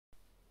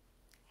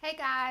Hey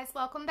guys,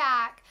 welcome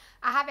back.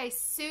 I have a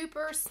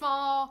super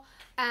small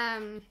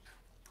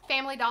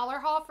Family Dollar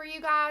haul for you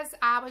guys.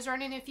 I was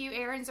running a few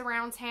errands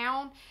around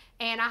town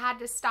and I had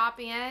to stop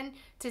in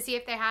to see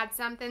if they had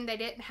something. They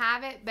didn't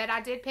have it, but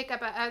I did pick up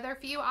other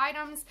few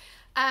items.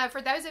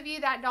 For those of you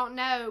that don't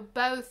know,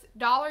 both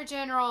Dollar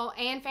General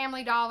and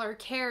Family Dollar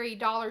carry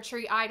Dollar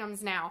Tree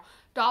items now.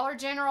 Dollar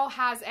General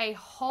has a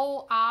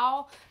whole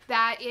aisle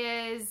that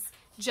is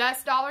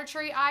just Dollar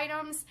Tree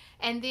items,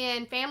 and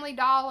then Family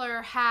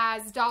Dollar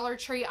has Dollar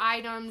Tree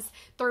items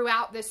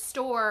throughout the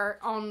store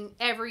on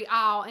every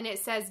aisle, and it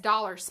says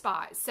Dollar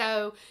Spot.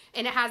 So,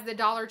 and it has the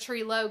Dollar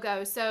Tree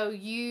logo, so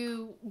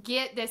you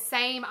get the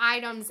same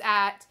items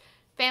at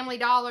Family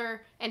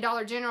Dollar and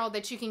Dollar General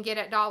that you can get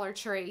at Dollar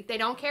Tree. They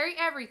don't carry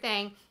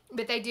everything,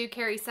 but they do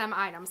carry some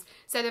items.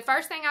 So the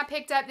first thing I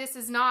picked up, this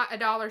is not a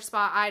Dollar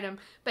Spot item,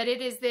 but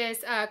it is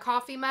this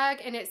coffee mug,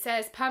 and it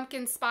says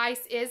pumpkin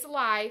spice is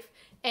life.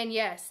 And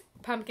yes,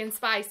 pumpkin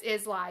spice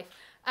is life.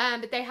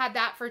 But they had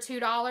that for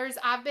 $2.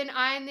 I've been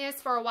eyeing this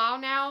for a while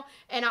now,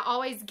 and I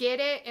always get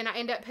it, and I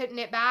end up putting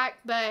it back,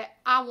 but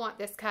I want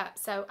this cup,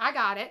 so I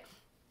got it.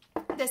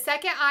 The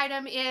second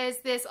item is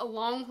this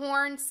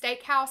Longhorn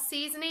Steakhouse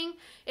seasoning.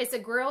 It's a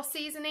grill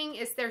seasoning.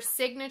 It's their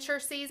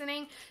signature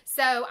seasoning.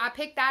 So I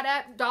picked that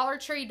up. Dollar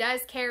Tree does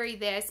carry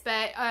this,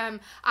 but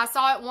I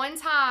saw it one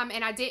time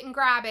and I didn't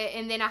grab it,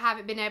 and then I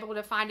haven't been able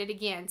to find it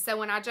again. So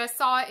when I just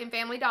saw it in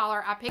Family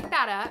Dollar, I picked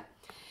that up.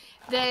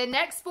 The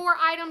next four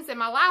items and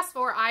my last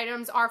four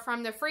items are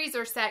from the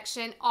freezer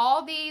section.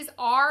 All these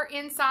are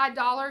inside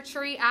Dollar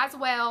Tree as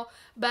well,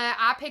 but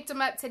I picked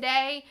them up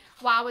today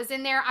while I was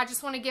in there. I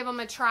just want to give them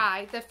a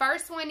try. The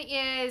first one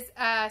is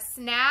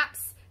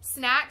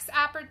Snacks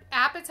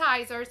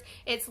Appetizers.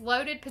 It's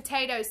loaded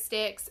potato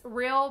sticks,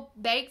 real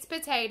baked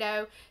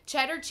potato,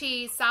 cheddar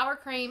cheese, sour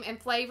cream,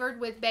 and flavored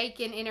with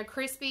bacon in a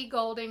crispy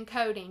golden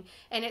coating.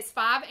 And it's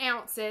 5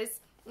 ounces.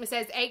 It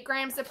says 8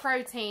 grams of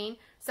protein.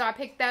 So I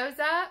picked those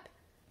up.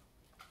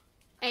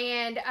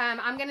 And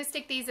I'm going to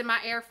stick these in my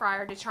air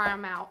fryer to try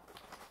them out.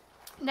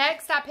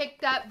 Next, I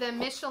picked up the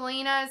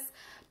Michelina's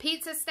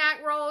pizza snack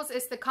rolls.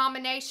 It's the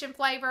combination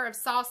flavor of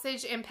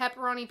sausage and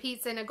pepperoni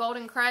pizza in a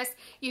golden crust.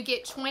 You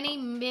get 20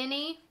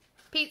 mini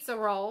pizza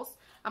rolls.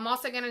 I'm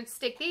also going to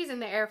stick these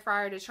in the air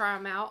fryer to try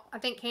them out. I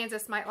think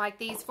Kansas might like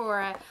these for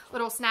a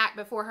little snack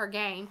before her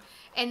game.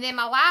 And then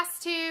my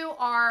last two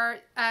are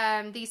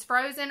these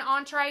frozen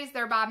entrees.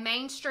 They're by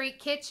Main Street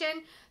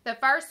Kitchen. The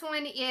first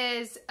one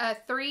is a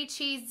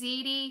 3-cheese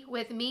ziti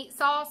with meat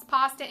sauce,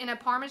 pasta in a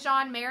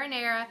Parmesan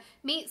marinara,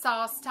 meat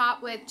sauce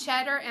topped with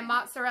cheddar and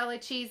mozzarella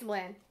cheese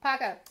blend.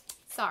 Paco,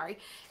 sorry.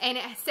 And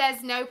it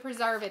says no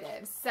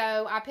preservatives.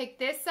 So I picked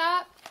this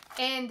up,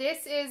 and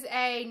this is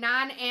a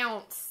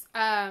 9-ounce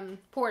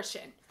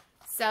portion.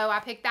 So I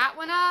picked that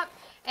one up.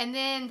 And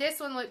then this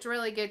one looked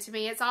really good to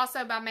me. It's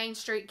also by Main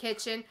Street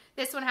Kitchen.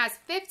 This one has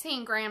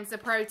 15 grams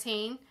of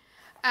protein.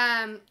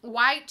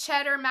 White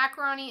cheddar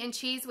macaroni and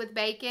cheese with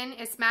bacon.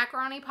 It's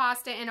macaroni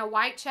pasta in a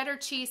white cheddar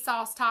cheese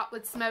sauce topped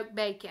with smoked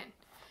bacon.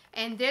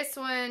 And this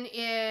one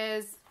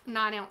is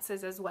 9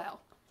 ounces as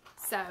well.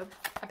 So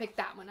I picked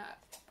that one up.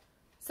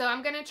 So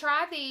I'm going to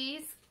try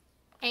these,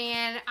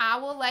 and I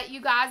will let you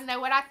guys know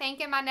what I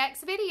think in my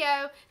next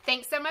video.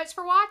 Thanks so much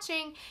for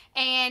watching.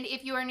 And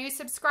if you are a new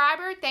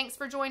subscriber, thanks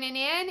for joining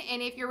in.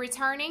 And if you're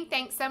returning,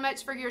 thanks so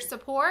much for your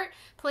support.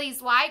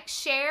 Please like,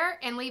 share,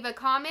 and leave a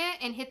comment,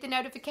 and hit the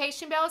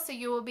notification bell so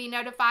you will be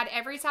notified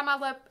every time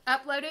I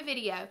upload a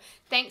video.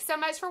 Thanks so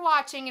much for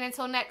watching, and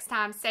until next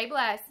time, stay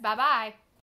blessed. Bye-bye.